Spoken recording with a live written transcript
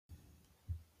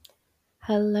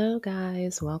Hello,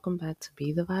 guys. Welcome back to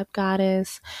Be the Vibe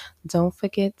Goddess. Don't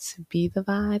forget to be the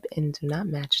vibe and do not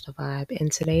match the vibe.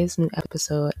 In today's new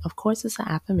episode, of course, it's an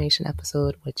affirmation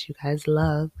episode, which you guys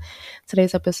love.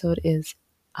 Today's episode is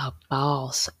a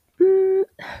boss.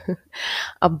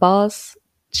 A boss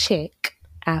chick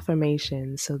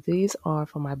affirmation. So these are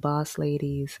for my boss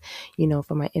ladies,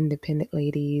 for my independent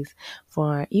ladies,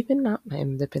 for even not my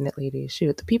independent ladies,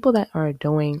 shoot, the people that are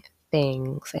doing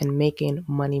things and making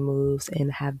money moves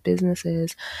and have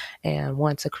businesses and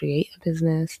want to create a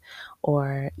business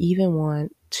or even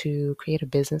want to create a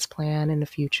business plan in the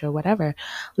future, whatever.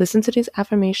 Listen to these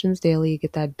affirmations daily,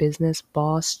 get that business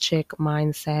boss chick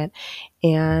mindset,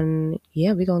 and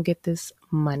yeah, we're gonna get this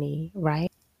money,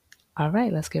 right? All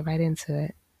right, let's get right into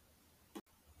it.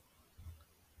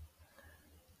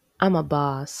 I'm a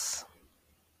boss.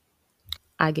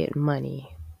 I get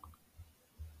money.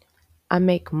 I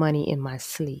make money in my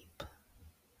sleep.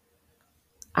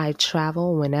 I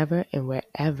travel whenever and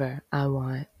wherever I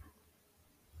want.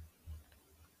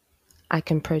 I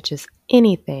can purchase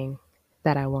anything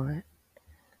that I want.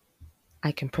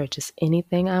 I can purchase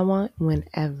anything I want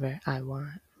whenever I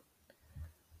want.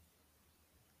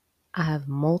 I have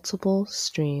multiple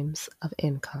streams of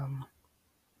income.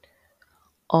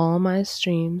 All my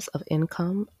streams of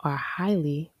income are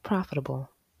highly profitable.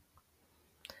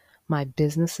 My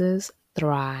businesses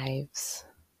thrives.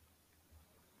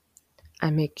 I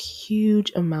make huge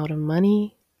amount of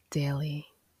money daily.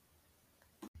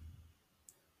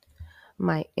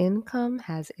 My income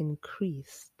has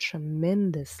increased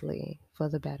tremendously for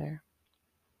the better.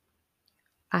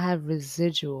 I have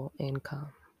residual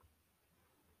income.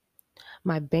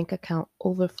 My bank account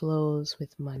overflows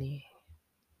with money.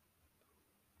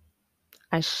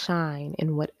 I shine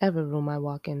in whatever room I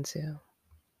walk into.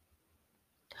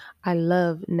 I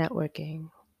love networking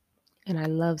and I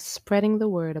love spreading the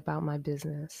word about my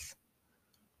business.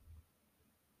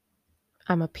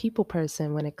 I'm a people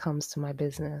person when it comes to my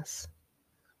business.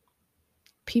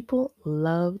 People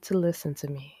love to listen to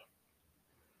me.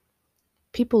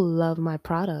 People love my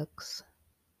products.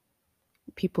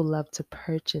 People love to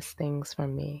purchase things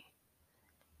from me.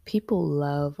 People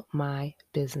love my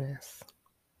business.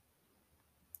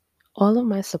 All of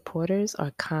my supporters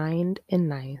are kind and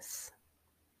nice.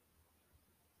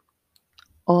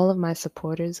 All of my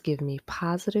supporters give me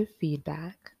positive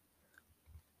feedback.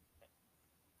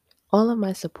 All of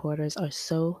my supporters are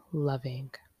so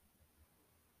loving.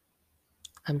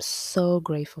 I'm so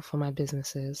grateful for my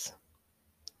businesses.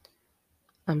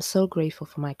 I'm so grateful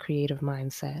for my creative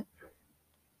mindset.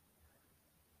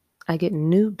 I get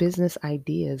new business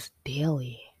ideas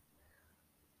daily.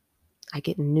 I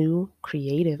get new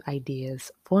creative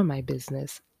ideas for my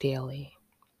business daily.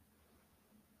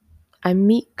 I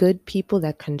meet good people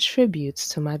that contributes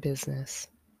to my business.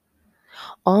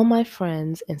 All my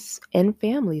friends and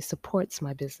family supports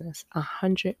my business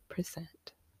 100%.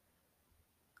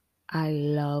 I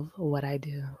love what I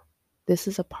do. This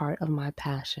is a part of my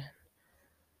passion.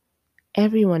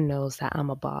 Everyone knows that I'm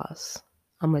a boss.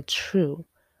 I'm a true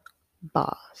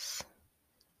boss.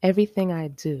 Everything I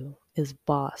do is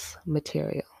boss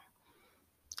material.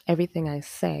 Everything I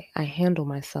say, I handle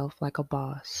myself like a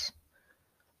boss.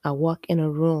 I walk in a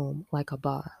room like a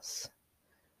boss.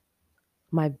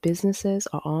 My businesses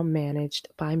are all managed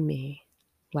by me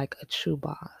like a true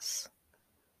boss.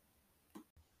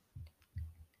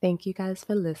 Thank you guys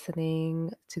for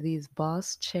listening to these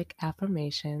boss chick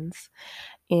affirmations.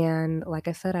 And like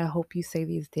I said, I hope you say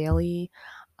these daily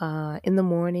in the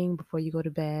morning before you go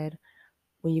to bed,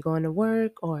 when you're going to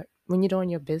work, or when you're doing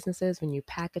your businesses, when you're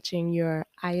packaging your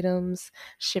items,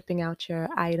 shipping out your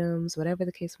items, whatever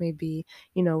the case may be.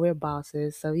 We're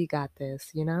bosses, so you got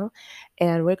this.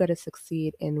 And we're going to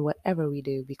succeed in whatever we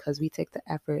do because we take the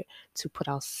effort to put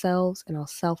ourselves and our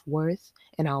self-worth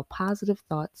and our positive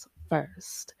thoughts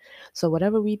first. So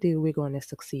whatever we do, we're going to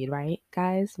succeed, right,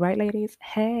 guys? Right, ladies?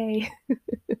 Hey.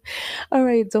 All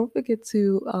right, don't forget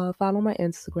to follow my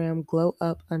Instagram,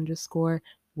 glowup_with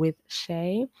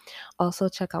Shay. Also,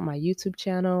 check out my YouTube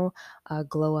channel,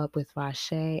 Glow Up with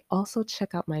Rashay. Also,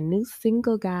 check out my new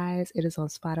single, guys. It is on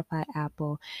Spotify,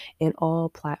 Apple, and all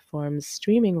platforms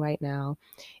streaming right now.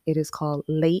 It is called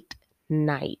Late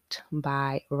Night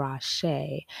by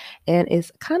Rashay. And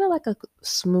it's kind of like a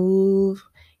smooth,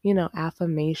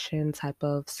 affirmation type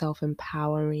of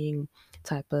self-empowering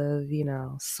type of,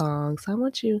 song. So I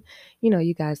want you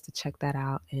guys to check that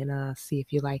out and see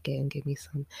if you like it and give me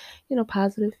some,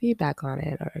 positive feedback on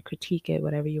it or critique it,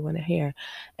 whatever you want to hear.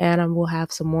 And we'll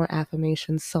have some more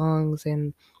affirmation songs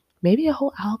and maybe a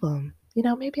whole album.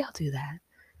 Maybe I'll do that.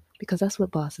 because that's what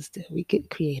bosses do. We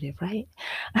get creative, right?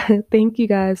 Thank you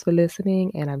guys for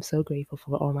listening, and I'm so grateful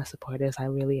for all my supporters. I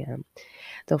really am.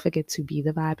 Don't forget to be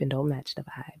the vibe and don't match the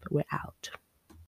vibe. We're out.